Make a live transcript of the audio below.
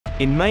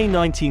In May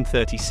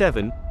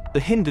 1937, the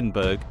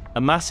Hindenburg, a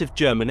massive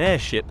German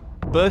airship,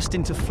 burst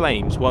into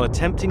flames while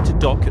attempting to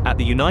dock at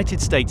the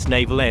United States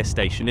Naval Air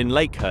Station in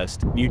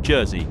Lakehurst, New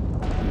Jersey.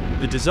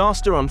 The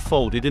disaster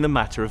unfolded in a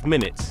matter of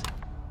minutes,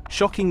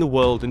 shocking the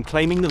world and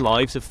claiming the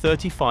lives of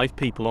 35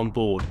 people on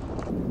board.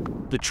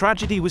 The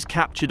tragedy was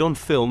captured on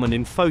film and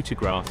in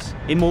photographs,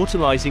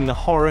 immortalizing the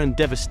horror and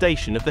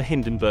devastation of the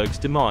Hindenburg's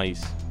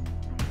demise.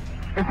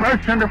 It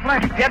burst into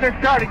flames. Get it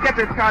started.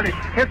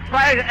 It's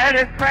fighting and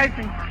it's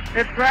crashing.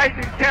 It's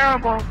crashing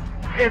terrible.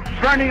 It's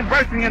burning,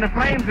 bursting into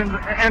flames,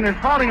 and it's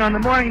falling on the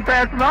morning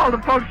fast, and all the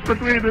folks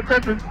between it.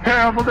 This is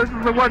terrible. This is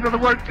one of the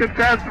worst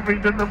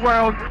catastrophes in the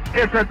world.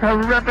 It's a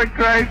terrific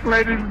crash,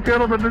 ladies and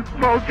gentlemen. The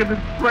smoke and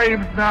the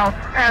flames now,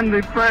 and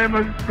the flame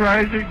is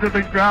crashing to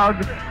the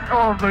ground.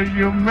 All the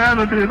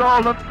humanity and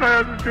all the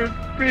passengers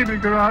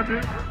screaming around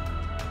it.